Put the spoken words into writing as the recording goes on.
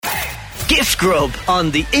Gift Grub on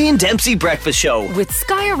the Ian Dempsey Breakfast Show. With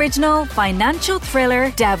Sky Original financial thriller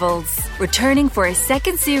Devils, returning for a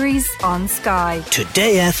second series on Sky.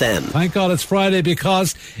 Today FM. Thank God it's Friday,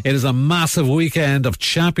 because it is a massive weekend of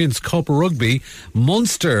Champions Cup rugby.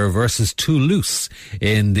 Munster versus Toulouse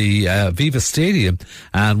in the Aviva Stadium,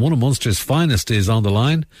 and one of Munster's finest is on the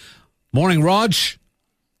line. Morning, Rog.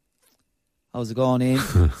 How's it going, Ian?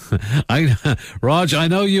 Rog, I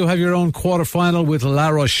know you have your own quarter-final with La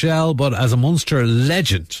Rochelle, but as a Munster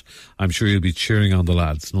legend, I'm sure you'll be cheering on the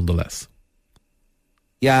lads nonetheless.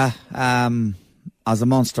 Yeah, as a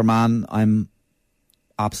Munster man, I'm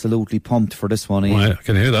absolutely pumped for this one, Ian. Right, I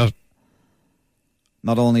can hear that.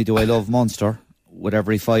 Not only do I love Munster with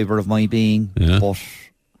every fibre of my being, but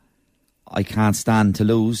I can't stand to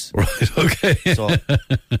lose. Right, okay. So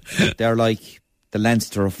they're like the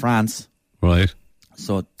Leinster of France. Right.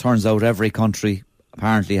 So it turns out every country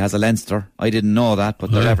apparently has a Leinster. I didn't know that, but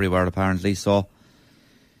they're everywhere apparently. So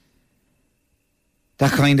that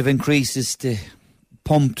kind of increases the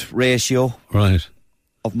pumped ratio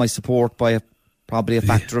of my support by probably a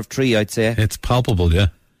factor of 3, I'd say. It's palpable, yeah.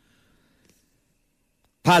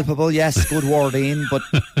 Palpable, yes, good word, Ian, but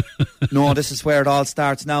no, this is where it all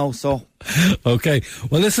starts now, so. Okay,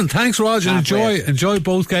 well listen, thanks Roger, enjoy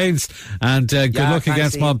both games, and good luck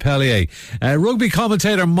against Ian. Montpellier. Rugby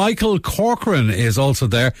commentator Michael Corcoran is also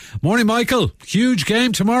there. Morning, Michael. Huge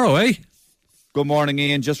game tomorrow, eh? Good morning,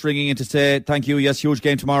 Ian. Just ringing in to say thank you. Yes, huge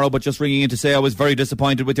game tomorrow, but just ringing in to say I was very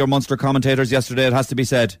disappointed with your Munster commentators yesterday, it has to be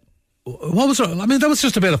said. What was wrong? I mean, that was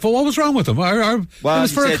just a bit of fun. What was wrong with them? It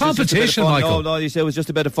was for a competition, Michael. No, you say it was just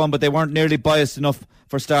a bit of fun, but they weren't nearly biased enough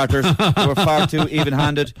for starters. They were far too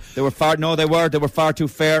even-handed. They were far too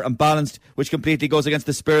fair and balanced, which completely goes against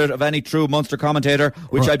the spirit of any true Munster commentator,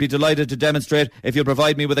 which I'd be delighted to demonstrate if you'll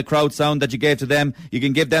provide me with a crowd sound that you gave to them. You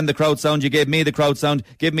can give them the crowd sound. You gave me the crowd sound.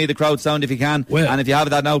 Give me the crowd sound if you can. And if you have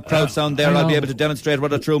that out crowd sound there, I'll be able to demonstrate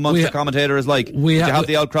what a true Munster commentator is like. Do you have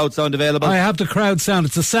the out crowd sound available? I have the crowd sound.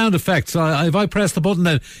 It's a sound effect. So if I press the button,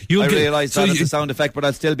 then you'll get... I realise that is a sound effect, but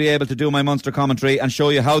I'll still be able to do my Munster commentary and show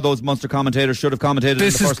you how those Munster commentators should have commentated in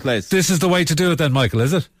the first place. This is the way to do it then, Michael,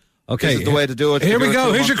 is it? Okay. This is the way to do it. Here we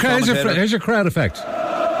go. Here's your crowd effect.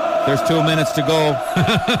 There's 2 minutes to go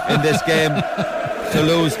in this game.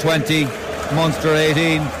 Toulouse 20, Munster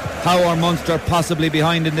 18. How are Munster possibly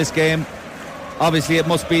behind in this game? Obviously, it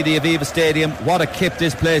must be the Aviva Stadium. What a kip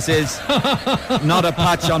this place is. Not a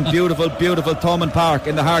patch on beautiful, beautiful Thomond Park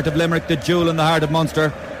in the heart of Limerick, the jewel in the heart of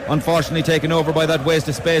Munster. Unfortunately taken over by that waste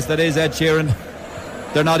of space that is Ed Sheeran.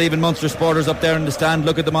 They're not even Munster supporters up there in the stand.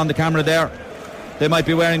 Look at them on the camera there. They might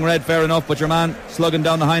be wearing red, fair enough, but your man slugging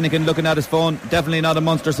down the Heineken, looking at his phone, definitely not a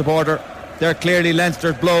Munster supporter. They're clearly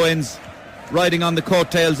Leinster blow-ins, riding on the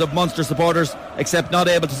coattails of Munster supporters, except not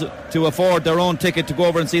able to afford their own ticket to go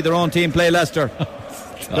over and see their own team play Leicester.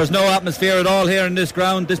 There's no atmosphere at all here in this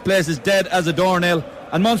ground. This place is dead as a doornail.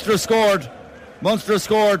 And Munster has scored.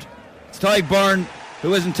 It's Tyke Byrne,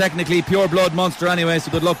 who isn't technically pure blood Munster anyway,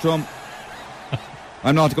 so good luck to him.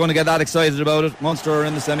 I'm not going to get that excited about it. Munster are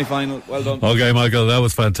in the semi-final. Well done. Okay, Michael, that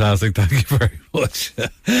was fantastic. Thank you very much.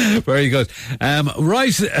 Very good.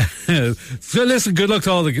 Right. So listen, good luck to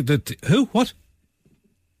all the who? What?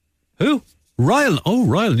 Who? Ryle. Oh,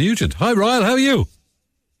 Ryle Nugent. Hi, Ryle. How are you?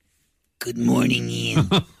 Good morning, Ian.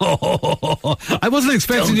 I wasn't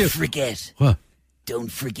expecting you. Don't forget. What?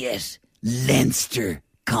 Don't forget Leinster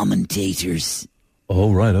commentators.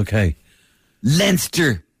 Oh, right. Okay.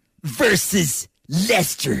 Leinster versus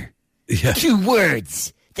Leicester. Yeah. 2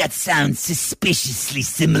 words that sound suspiciously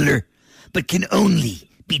similar, but can only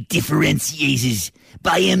be differentiated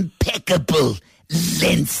by impeccable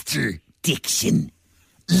Leinster diction.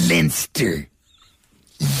 Leinster.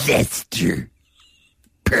 Leicester.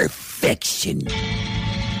 Perfection.